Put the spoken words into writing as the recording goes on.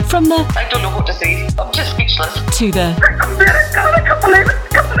From the I don't know what to say. I'm just speechless. to the I can't believe it.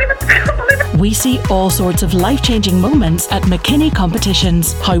 we see all sorts of life-changing moments at McKinney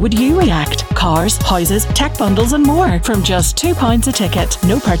Competitions. How would you react? Cars, houses, tech bundles and more from just £2 a ticket.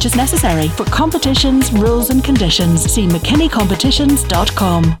 No purchase necessary. For competitions, rules and conditions, see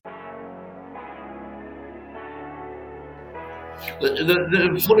mckinneycompetitions.com.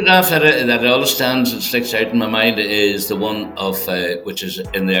 The photograph that always stands and sticks out in my mind is the one of which is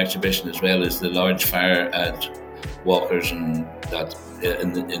in the exhibition as well, is the large fire at Walkers and that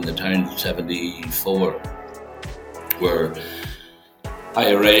in the town 74, where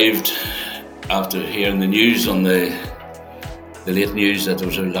I arrived after hearing the news on the late news that there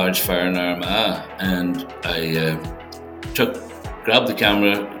was a large fire in Armagh, and I grabbed the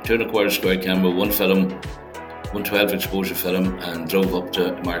camera, 2.25 square camera, one film, 112 exposure film, and drove up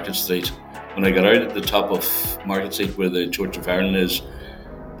to Market Street. When I got out at the top of Market Street where the Church of Ireland is,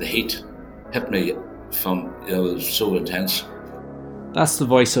 the heat hit me from, it was so intense. That's the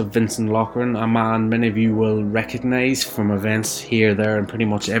voice of Vincent Loughran, a man many of you will recognise from events here, there and pretty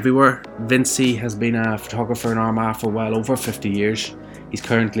much everywhere. Vincey has been a photographer in Armagh for well over 50 years. He's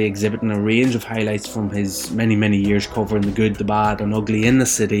currently exhibiting a range of highlights from his many years covering the good, the bad and ugly in the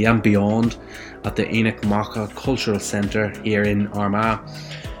city and beyond at the Enoch Macha Cultural Centre here in Armagh.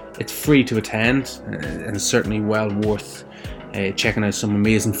 It's free to attend and it's certainly well worth checking out some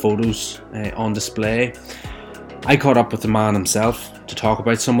amazing photos on display. I caught up with the man himself to talk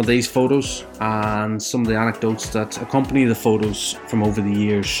about some of these photos and some of the anecdotes that accompany the photos from over the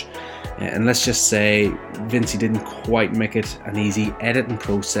years. And let's just say Vincey didn't quite make it an easy editing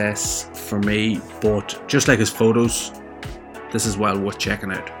process for me, but just like his photos, this is well worth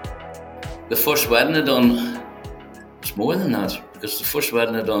checking out. The first wedding I done, it's more than that, because the first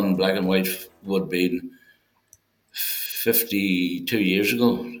wedding I done black and white would have been 52 years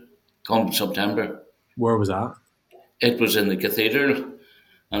ago, come September. Where was that? It was in the cathedral,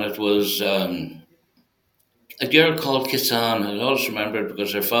 and it was a girl called Kissan. I always remember it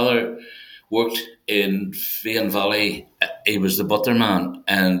because her father worked in Fian Valley. He was the butler man,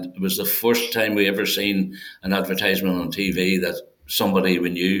 and it was the first time we ever seen an advertisement on TV that somebody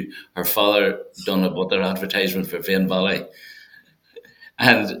we knew. Her father done a butler advertisement for Fian Valley,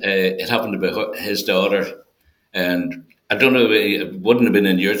 and it happened to be his daughter. And I don't know, it wouldn't have been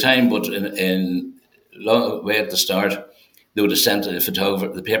in your time, but in long way at the start, they would have sent a photographer.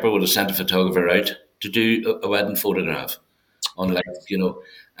 The paper would have sent a photographer out to do a wedding photograph, unlike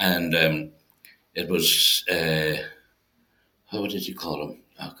and it was how did you call him?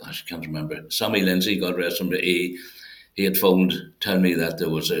 Oh gosh, I can't remember. Sammy Lindsay, God rest him. He had phoned telling me that there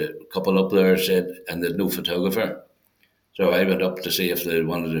was a couple up there and there's no photographer. So I went up to see if they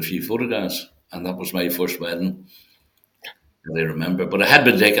wanted a few photographs, and that was my first wedding. I remember, but I had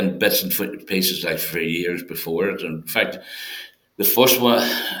been taking bits and pieces like for years before it. And in fact, the first one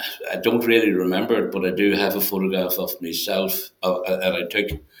I don't really remember it, but I do have a photograph of myself that I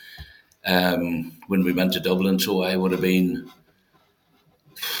took when we went to Dublin. So I would have been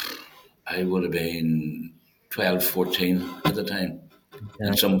 12, 14 at the time.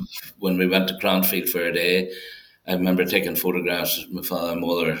 Yeah. And when we went to Cranfield for a day, I remember taking photographs of my father and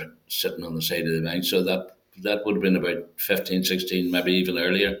mother sitting on the side of the bank. So that would have been about 15, 16, maybe even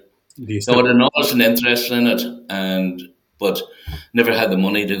earlier. So I had always an interest in it, but never had the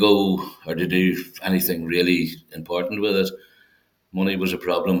money to go or to do anything really important with it. Money was a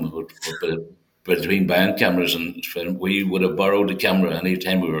problem between buying cameras and film. We would have borrowed the camera any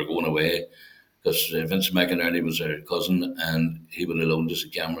time we were going away, because Vincent McInerney was our cousin and he would have loaned us a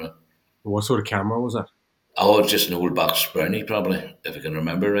camera. What sort of camera was it? Oh, just an old box Brownie, probably, if I can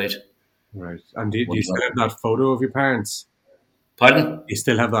remember right. Right. And do you still have that photo of your parents? Pardon? Do you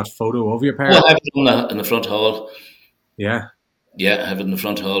still have that photo of your parents? Well, I have it in the front hall. Yeah? Yeah, I have it in the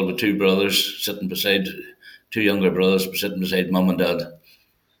front hall with two younger brothers sitting beside mum and dad.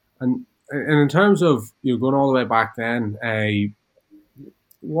 And in terms of you going all the way back then,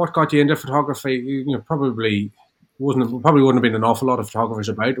 what got you into photography? Probably wouldn't have been an awful lot of photographers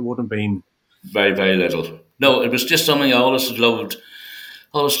about. It wouldn't have been very, very little. No, it was just something I always loved.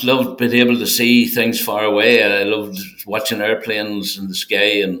 Always loved being able to see things far away. I loved watching airplanes in the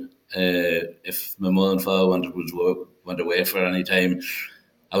sky, and if my mother and father went away for any time,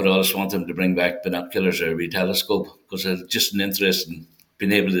 I would always want them to bring back binoculars or a wee telescope, because I had just an interest in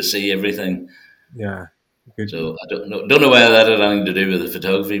being able to see everything. Yeah. Good. So I don't know whether that had anything to do with the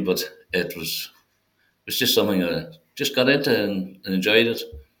photography, but it was just something I just got into and enjoyed it.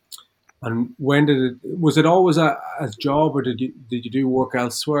 And when was it always a job, or did you do work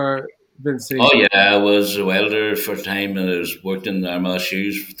elsewhere Vincy? Oh yeah, I was a welder for a time, and I was worked in Armagh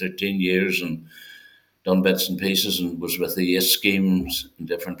Shoes for 13 years, and done bits and pieces, and was with the ACE schemes in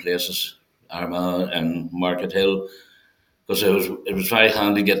different places, Armagh and Market Hill, because it was very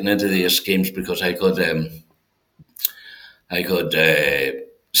handy getting into the ACE schemes because I could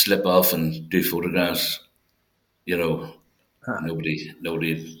slip off and do photographs. You know,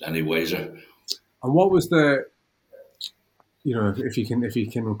 nobody any wiser. And what was the, if you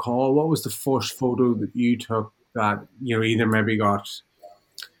can recall, what was the first photo that you took that either maybe got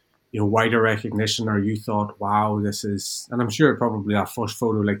wider recognition, or you thought, wow, this is, and I'm sure probably that first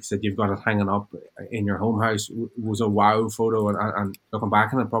photo, like you said, you've got it hanging up in your home house, was a wow photo, and looking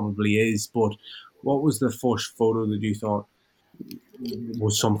back on it probably is. But what was the first photo that you thought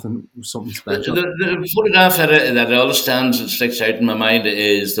was something The, special? the photograph that always stands and sticks out in my mind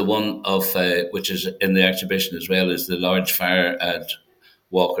is the one of which is in the exhibition as well, is the large fire at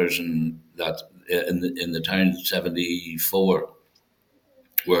Walkers, and that in the town '74,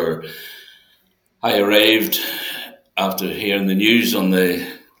 where I arrived after hearing the news on the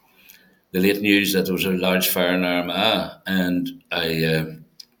late news that there was a large fire in Armagh, and I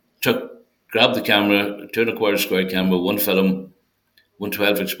grabbed the camera, 2.25 square camera, one film,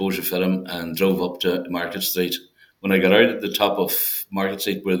 112 exposure film, and drove up to Market Street. When I got out at the top of Market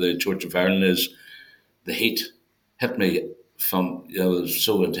Street where the Church of Ireland is, the heat hit me from, it was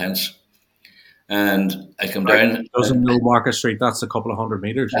so intense. And I come down. Doesn't know Market Street, that's a couple of 100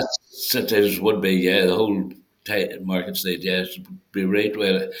 meters. It would be, yeah, the whole Market Street, yeah, it would be right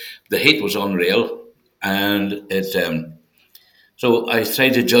well. The heat was unreal. And so I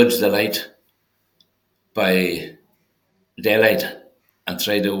tried to judge the light by daylight and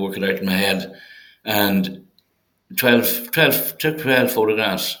tried to work it out in my head. And 12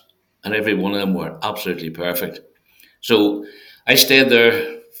 photographs, and every one of them were absolutely perfect. So I stayed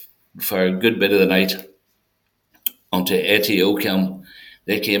there for a good bit of the night until ATO came.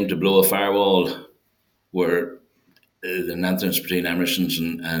 They came to blow a firewall where the entrance between Emerson's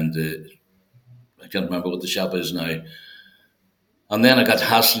and I can't remember what the shop is now. And then I got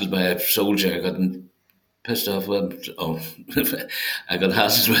hassled by a soldier. I got pissed off with I got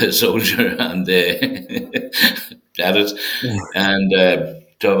hassled by a soldier and got it. And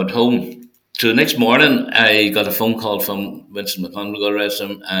so I went home. So the next morning, I got a phone call from Vincent McConnell, God rest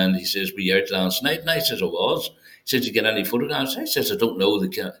him, and he says, "Were you out last night?" And I says, "I was." He said, "Did you get any photographs?" I says, "I don't know.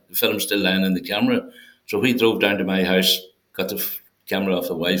 The film's still lying in the camera." So he drove down to my house, got the camera off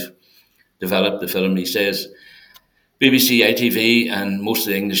the wife, developed the film. He says, BBC, ITV, and most of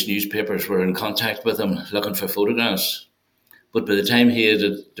the English newspapers were in contact with him looking for photographs. But by the time he had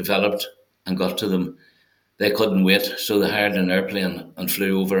it developed and got to them, they couldn't wait, so they hired an airplane and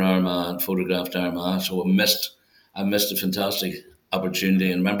flew over Armagh and photographed Armagh. So I missed a fantastic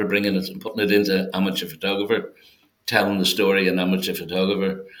opportunity, and remember bringing it and putting it into amateur photographer, telling the story in amateur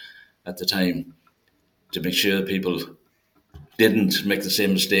photographer at the time to make sure that people didn't make the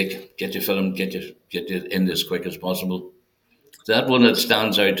same mistake. Get your film, get you in as quick as possible. So that one that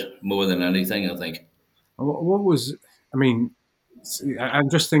stands out more than anything, I think. What was? I mean, I'm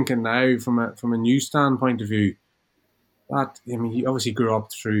just thinking now from a newsstand point of view. That, I mean, you obviously grew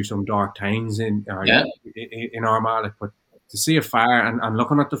up through some dark times in Armagh, but to see a fire and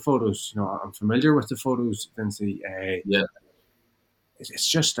looking at the photos, I'm familiar with the photos, Vincey. Yeah. It's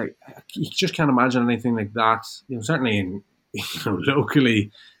just like you just can't imagine anything like that. Certainly in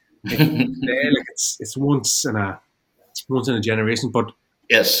locally, like it's once in a generation, but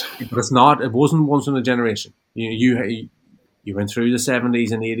yes, but it's not. It wasn't once in a generation. You went through the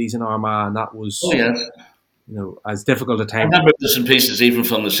 70s and 80s in Armagh, and that was as difficult a time. I remember bits and pieces even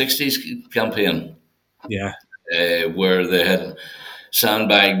from the 60s campaign. Yeah, where they had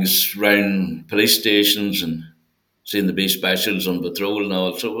sandbags round police stations and seeing the B specials on patrol and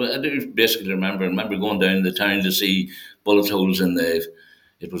all. So I do basically remember going down the town to see bullet holes in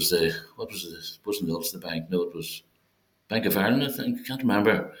it was the wasn't the Ulster Bank, no, it was Bank of Ireland, I think, I can't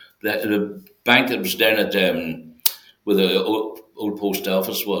remember. The bank that was down at where the old post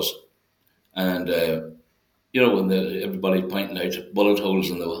office was, and when everybody pointing out bullet holes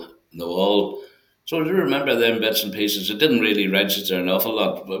in the wall. So I do remember them bits and pieces. It didn't really register an awful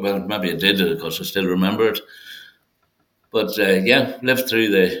lot. Well, maybe it did because I still remember it. But lived through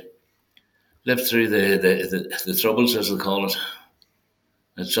the troubles, as they call it.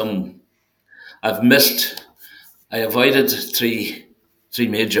 I avoided three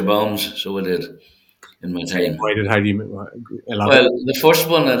major bombs, so I did in my time. How do you? Well, the first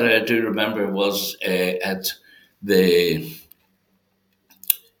one that I do remember was at the.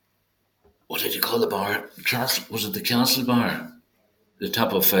 What did you call the bar? Was it the Castle Bar? the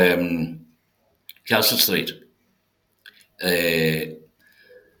top of Castle Street. I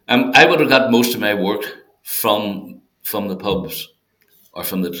would have got most of my work from the pubs or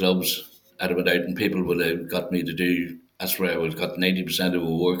from the clubs. I'd have been out, and people would have got me to do. That's where I would have got 90% of my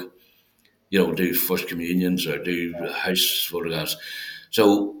work. Do first communions or do house photographs.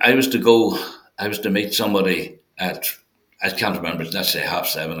 So I was to go. I was to meet somebody at, I can't remember. Let's say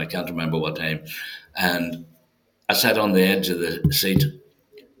 7:30. I can't remember what time, and I sat on the edge of the seat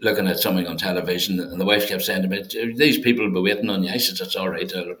looking at something on television, and the wife kept saying to me, "These people will be waiting on you." I said, "That's all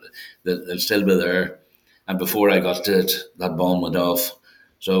right. They'll still be there." And before I got to it, that bomb went off.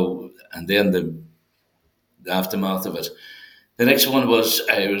 So, and then the aftermath of it. The next one was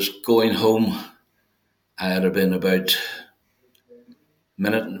I was going home. I had been about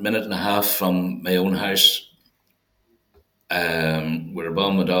minute and a half from my own house, where a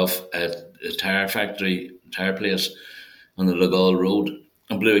bomb went off at a tire place on the Lagall Road,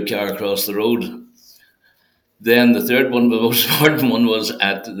 and blew a car across the road. Then the third one, the most important one, was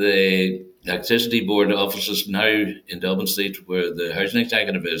at the Electricity Board offices now in Dublin Street, where the housing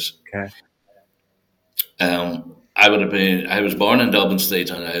executive is. Okay. I was born in Dublin Street,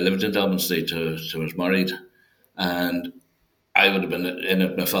 and I lived in Dublin Street till I was married, and I would have been in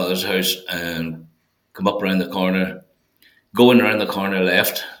at my father's house and come up around the corner, going around the corner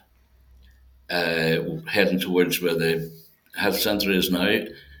left, heading towards where the health centre is now.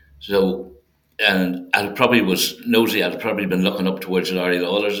 So, and I probably was nosy. I'd probably been looking up towards Larry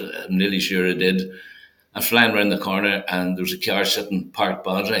Lawler's. I'm nearly sure I did. I'm flying around the corner, and there was a car sitting parked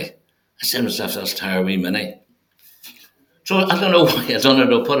badly. I said to myself, "That's Tire Wee Mini." So I don't know why I done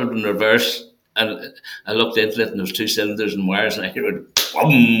it. I put it in reverse, and I looked into it, and there was 2 cylinders and wires, and I heard it,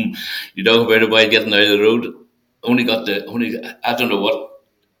 boom. You know about it by getting out of the road. I don't know what,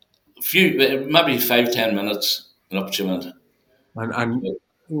 maybe 5-10 minutes, and up she went. And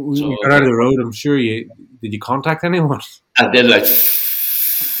when you got out of the road, I'm sure did you contact anyone? I did I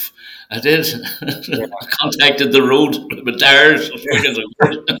contacted the road with tires.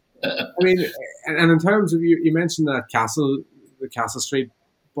 I mean, and in terms of you mentioned that the Castle Street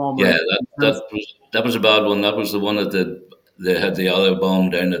bomb. Yeah, that was a bad one. That was the one that they had the other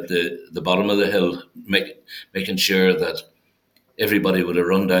bomb down at the bottom of the hill, making sure that everybody would have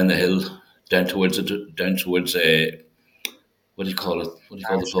run down the hill down towards what do you call it? What do you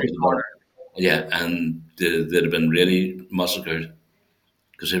call the pub? Yeah, and they'd have been really massacred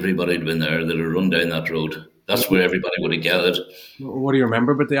because everybody had been there. They'd have run down that road. That's where everybody would have gathered. What do you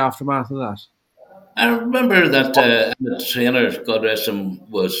remember about the aftermath of that? I remember that the trainer, God rest him,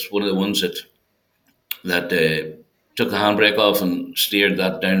 was one of the ones that took the handbrake off and steered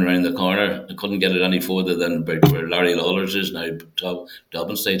that down around the corner. I couldn't get it any further than about where Larry Lawler's is now,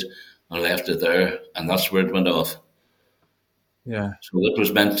 Dublin Street, and left it there, and that's where it went off. Yeah. So it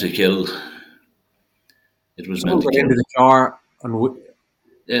was meant to kill. It was meant to kill. Into the car and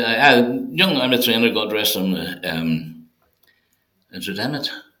young Emmett trainer, God rest him. Is it Emmett?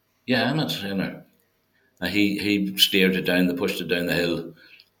 Yeah, Emmett trainer. He steered it down. They pushed it down the hill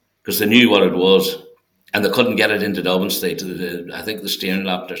because they knew what it was, and they couldn't get it into Dublin Street. I think the steering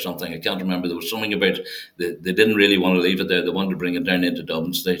lapped or something. I can't remember. There was something about they didn't really want to leave it there. They wanted to bring it down into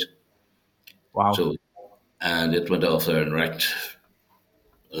Dublin Street. Wow. So, and it went off there and wrecked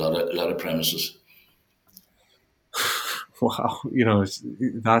a lot of premises. Wow,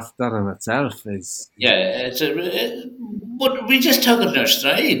 that in itself is. Yeah, but we just took it in our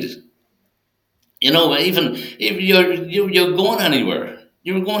stride. Even if you're going anywhere,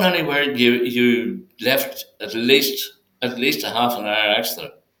 you left at least a half an hour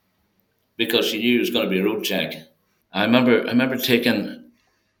extra because you knew it was going to be a road check. I remember taking,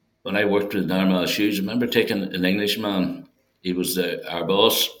 when I worked with Normal Shoes, I remember taking an Englishman. He was our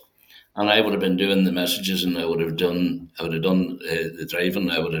boss, and I would have been doing the messages, and I would have done the driving.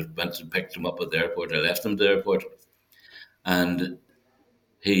 I would have went and picked him up at the airport. I left him at the airport, and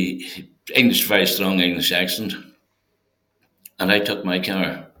he English, very strong English accent, and I took my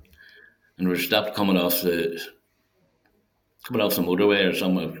car, and we were stopped coming off the motorway or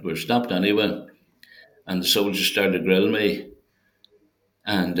somewhere. We were stopped anyway, and the soldiers started to grill me.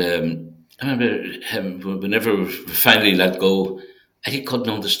 And I remember him, whenever we finally let go, he couldn't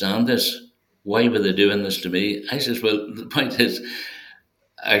understand this. Why were they doing this to me? I says, well, the point is,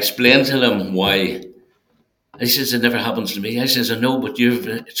 I explained to him why. I says, it never happens to me. I says, I know, but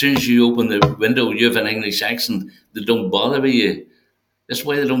as soon as you open the window, you have an English accent. They don't bother with you. That's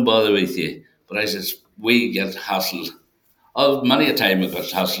why they don't bother with you. But I says, we get hassled. Oh, many a time we got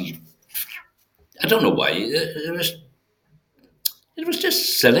hassled. I don't know why. It was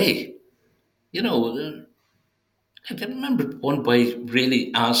just silly. I can remember one boy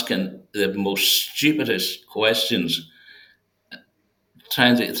really asking the most stupidest questions,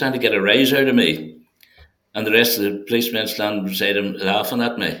 trying to get a rise out of me, and the rest of the policemen standing beside him laughing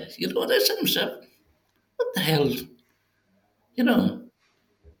at me. You know, and I said to myself, "What the hell?" You know,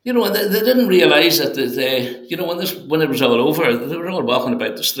 they didn't realise that when it was all over, they were all walking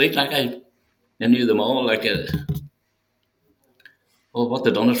about the street like I knew them all. Like, well, what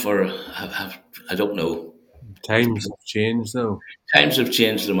they done it for, I don't know. Times have changed, though. Times have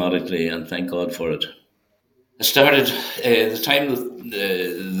changed dramatically, and thank God for it. I started the time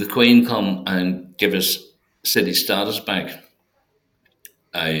the Queen come and give us city status back.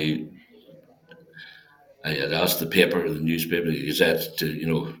 I I had asked the paper, the newspaper, the Gazette,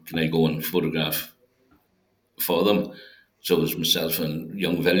 to can I go and photograph for them? So it was myself and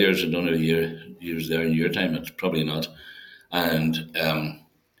young Villiers. I don't know if you was there in your time. It's probably not. And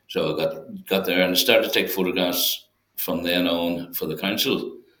so I got there and I started to take photographs from then on for the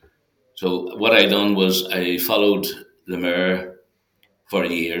council. So what I done was I followed the mayor for a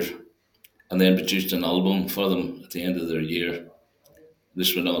year and then produced an album for them at the end of their year.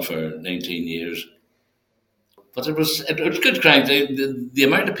 This went on for 19 years. But it was good crack. The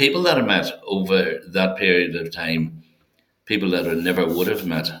amount of people that I met over that period of time, people that I never would have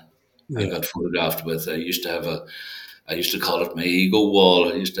met, I got photographed with. I used to call it my ego wall.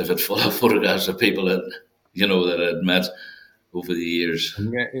 I used to have it full of photographs of people that I'd met over the years.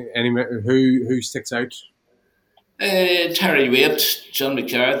 Who sticks out? Terry Waite, John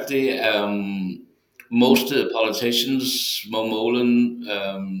McCarthy, most of the politicians,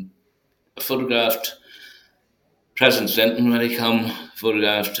 Mullen, photographed. President Clinton when he come,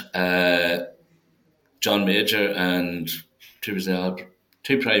 photographed John Major and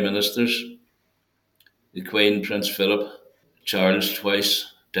two prime ministers, the Queen, Prince Philip, Charles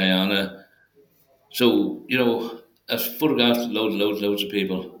twice, Diana. So, I've photographed loads of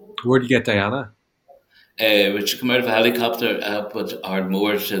people. Where'd you get Diana? Which come out of a helicopter up at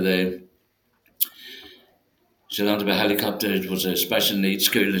Ardmore she landed by helicopter. It was a special needs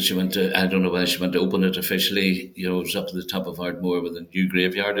school that she went to. I don't know whether she went to open it officially. It was up at the top of Ardmore where the new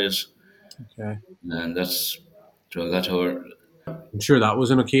graveyard is. Okay. And so I got her. I'm sure that was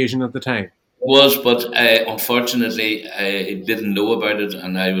an occasion at the time. Was, but unfortunately I didn't know about it,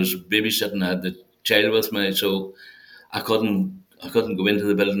 and I was babysitting. I had the child with me, so I couldn't go into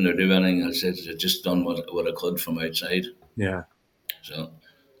the building or do anything. I just done what I could from outside. Yeah. So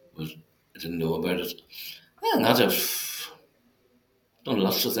I didn't know about it. And I've done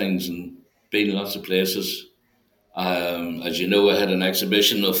lots of things and been lots of places. As you know, I had an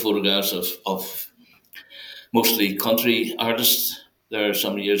exhibition of photographs of mostly country artists there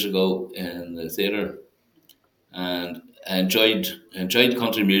some years ago in the theatre, and I enjoyed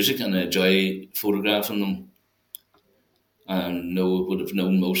country music and I enjoy photographing them. And would have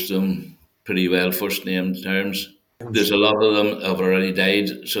known most of them pretty well, first name terms. There's a lot of them have already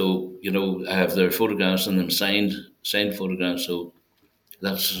died, so I have their photographs and them signed photographs. So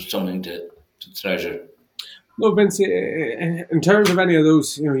that's something to treasure. No, Vince. In terms of any of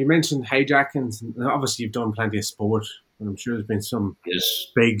those, you mentioned hijackings. And obviously, you've done plenty of sport, and I'm sure there's been some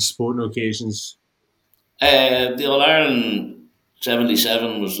big sporting occasions. The All Ireland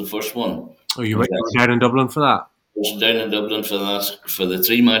 '77 was the first one. Oh, you were down in Dublin for that? I was down in Dublin for that, for the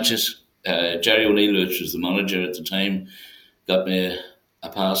 3 matches. Jerry O'Neill, which was the manager at the time, got me a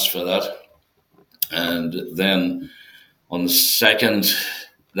pass for that. And then on the second,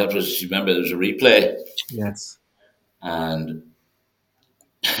 that was, you remember, there was a replay. Yes. And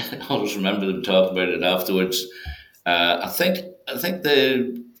I always remember them talking about it afterwards. I think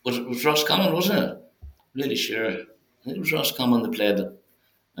was Ross Common, wasn't it? Really sure. I think it was Ross Common that played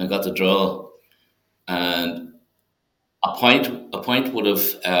and got the draw. And a point would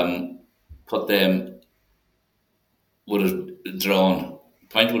have put them, would have drawn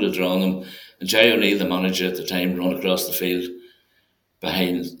them. And Jerry O'Neill, the manager at the time, ran across the field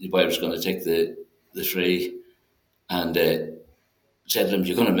behind the boy who was going to take the free, and said to him,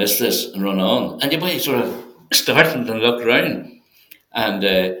 "You're going to miss this," and run on. And the boy sort of started and looked around, and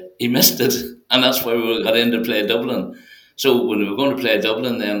he missed it, and that's why we got in to play Dublin. So when we were going to play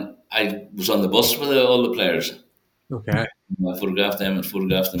Dublin, then I was on the bus with all the players. Okay. I photographed them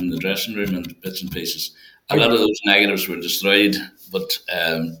in the dressing room and bits and pieces. A lot of those negatives were destroyed, but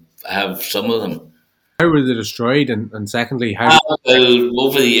I have some of them. How were they destroyed? And secondly, how? Well,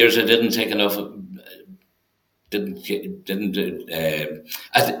 over the years, I didn't take enough. If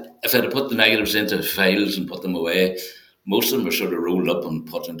I'd put the negatives into files and put them away, most of them were sort of rolled up and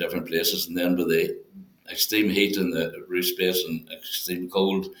put in different places, and then with the extreme heat in the roof space and extreme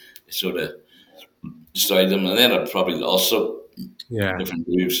cold, they sort of destroyed them, and then I probably lost some Yeah. different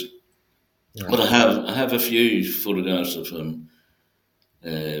moves. Yeah. But I have a few photographs of him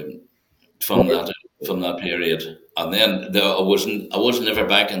from that period, and then I was never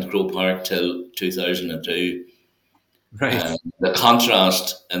back in Croke Park till 2002. Right. The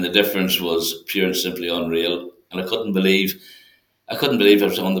contrast and the difference was pure and simply unreal, and I couldn't believe I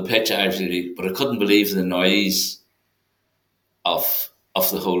was on the pitch actually, but I couldn't believe the noise of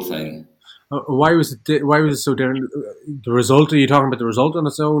the whole thing. Why was it? Why was it so different? The result? Are you talking about the result on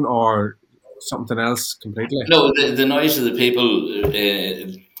its own, or something else completely? No, the noise of the people,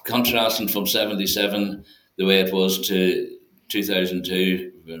 contrasting from '77, the way it was, to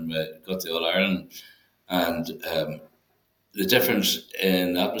 2002 when we got the All Ireland, and the difference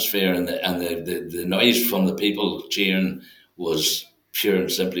in atmosphere and the noise from the people cheering was pure and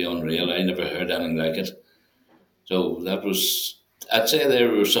simply unreal. I never heard anything like it. So I'd say they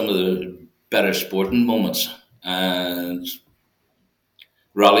were some of the better sporting moments. And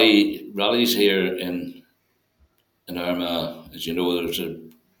rallies here in Armagh, as you know, there's a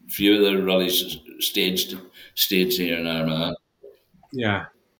few of the rallies staged here in Armagh. Yeah.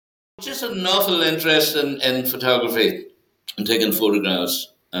 Just an awful interest in photography and taking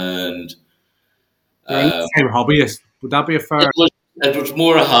photographs, and You're a same hobbyist. Would that be a it fair? was it was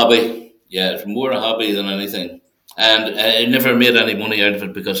more a hobby. Yeah, it was more a hobby than anything. And I never made any money out of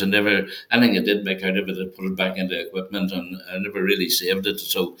it because anything I did make out of it, I put it back into equipment, and I never really saved it.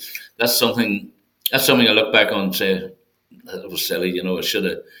 So that's something. That's something I look back on and say that was silly. I should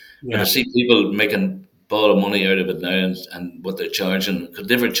have. When I Yeah. see people making ball of money out of it now, and what they're charging, could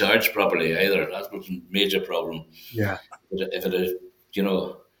never charge properly either. That was a major problem. Yeah. If it, you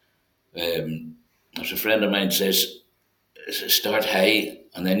know, as a friend of mine says, start high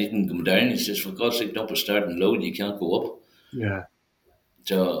and then you can come down. He says, for God's sake, don't be starting low and you can't go up. Yeah.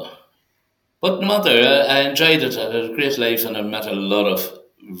 So, but no matter, I enjoyed it. I had a great life, and I met a lot of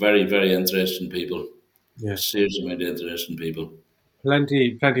very, very interesting people. Yeah. Seriously, amount of interesting people.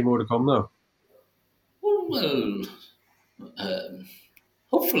 Plenty more to come though. Well,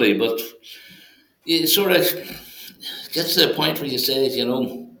 hopefully, but it sort of gets to the point where you say,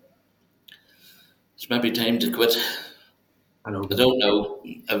 it's maybe time to quit. I know. I don't know.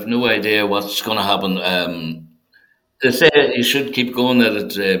 I've no idea what's going to happen. They say you should keep going,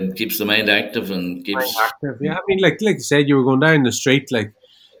 that it keeps the mind active and keeps. Active. Yeah. I mean, like you said, you were going down the street. Like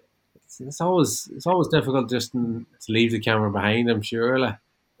it's always difficult just to leave the camera behind. I'm sure. Like,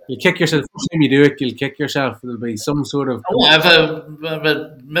 you kick yourself. First time you do it, you'll kick yourself. There'll be some sort of. Oh,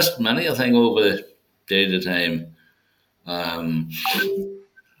 I've missed many a thing over the day of time. Got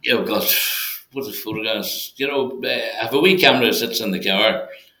what the photographs. I have a wee camera that sits in the car.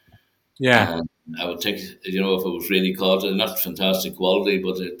 Yeah. I would take, if it was really caught, not fantastic quality,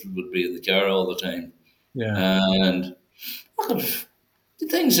 but it would be in the car all the time. Yeah. And look at the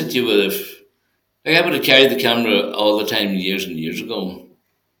things that you would have. Like, I would have carried the camera all the time years and years ago.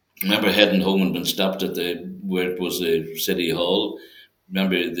 I remember heading home and been stopped at where it was the city hall.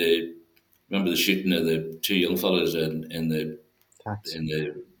 Remember the shooting of the two young fellas in the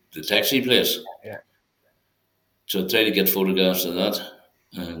taxi place. Yeah. So I tried to get photographs of that,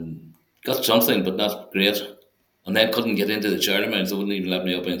 and got something, but not great. And then couldn't get into the Charlemont. They wouldn't even let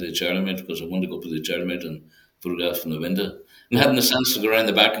me up into the Charlemont because I wanted to go up to the Charlemont and photograph from the window. And hadn't the sense to go around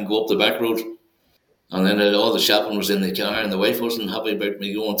the back and go up the back road. And then all the shopping was in the car, and the wife wasn't happy about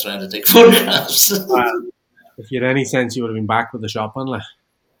me going trying to take photographs. Well, if you had any sense, you would have been back with the shopping. Like,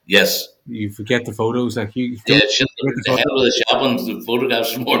 Yes. you forget the photos. Like you. Yeah, the hell with the shopping, the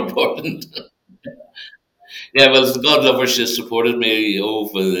photographs are more important. Yeah, well, God love her, she supported me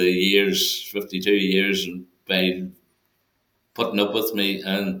over the years, 52 years, by putting up with me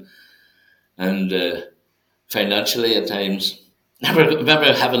and financially at times. I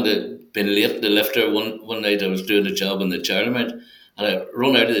remember having to been late to lift her one night. I was doing a job in the Charlemont, and I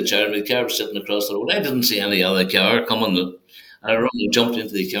run out of the Charlemont. The car was sitting across the road. I didn't see any other car coming, and I run and jumped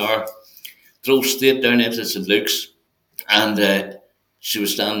into the car, drove straight down into St Luke's, and she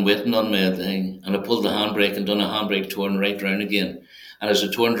was standing waiting on me, I think, and I pulled the handbrake and done a handbrake turn right round again. And as I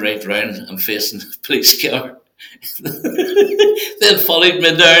turned right round, I'm facing the police car. They followed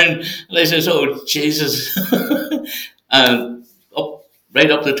me down, and I says, "Oh Jesus!" And right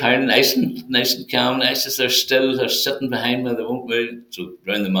up the town, nice and calm. I says, they're sitting behind me, they won't move. So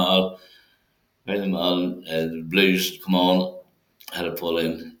round the mall, the blues come on, I had to pull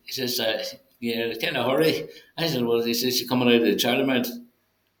in. He says, "Yeah, kind of hurry." I said, "Well," he says, "You coming out of the Charlemont?"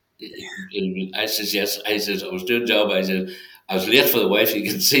 I says, "Yes." I says, "I was doing a job." I said, "I was late for the wife. You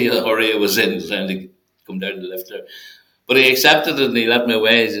can see the hurry I was in, trying to come down to lift her." But he accepted it and he let me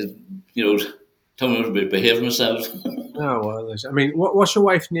away. He said, Tell me to behave myself. Oh, well, I mean, what's your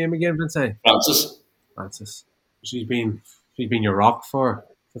wife's name again, Vincent? Francis, Francis. She's been your rock for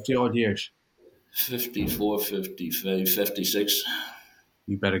 50 odd years. 54, 55, 56.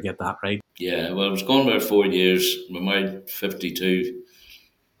 You better get that right. Yeah, well, I was going about 4 years. We're married 52.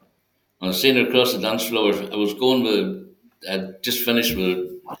 I was seeing her across the dance floor. I was going with, I'd just finished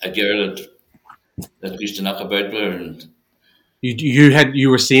with a girl that used to knock about with her. And, You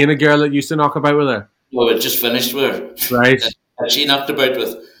were seeing a girl that used to knock about with her? well, I just finished with her. Right. And she knocked about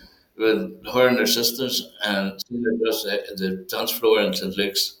with her and her sisters, and seen her across the dance floor in St.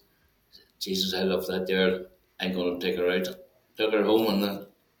 Luke's. Jesus, I love that girl. I'm going to take her out. Took her home, and the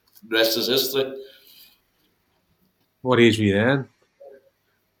rest is history. What age were you then?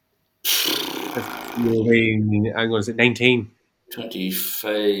 You were, I'm going to say 19.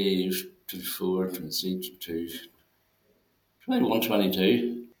 25, 24, 26, 22, 21,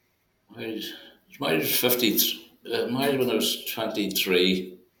 22. I was married at 50. Married when I was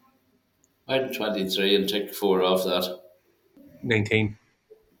 23. Married at 23 and took 4 off that. 19.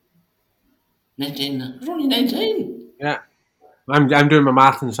 19. I was only 19. Yeah. I'm doing my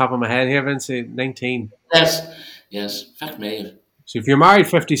math on the top of my head here, Vincent. 19. Yes. Fuck me. So if you're married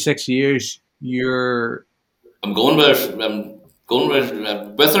 56 years, you're I'm going with her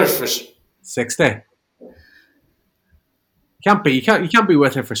for 60. You can't be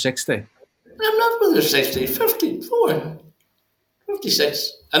with her for 60. I'm not with her 60, 54,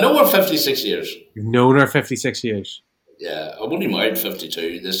 56. I know we're 56 years. You've known her 56 years. Yeah, I'm only married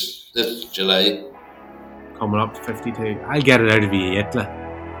 52 this July. Coming up to 52. I'll get it out of you yet.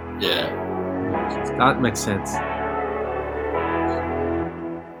 Yeah. That makes sense.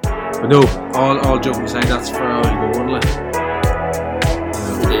 But no, all joking aside, that's for all you go, like.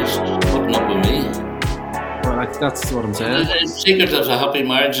 It is. Putting up with me. Well, that's what I'm saying. The secret of a happy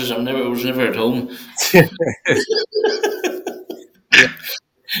marriage is I was never at home.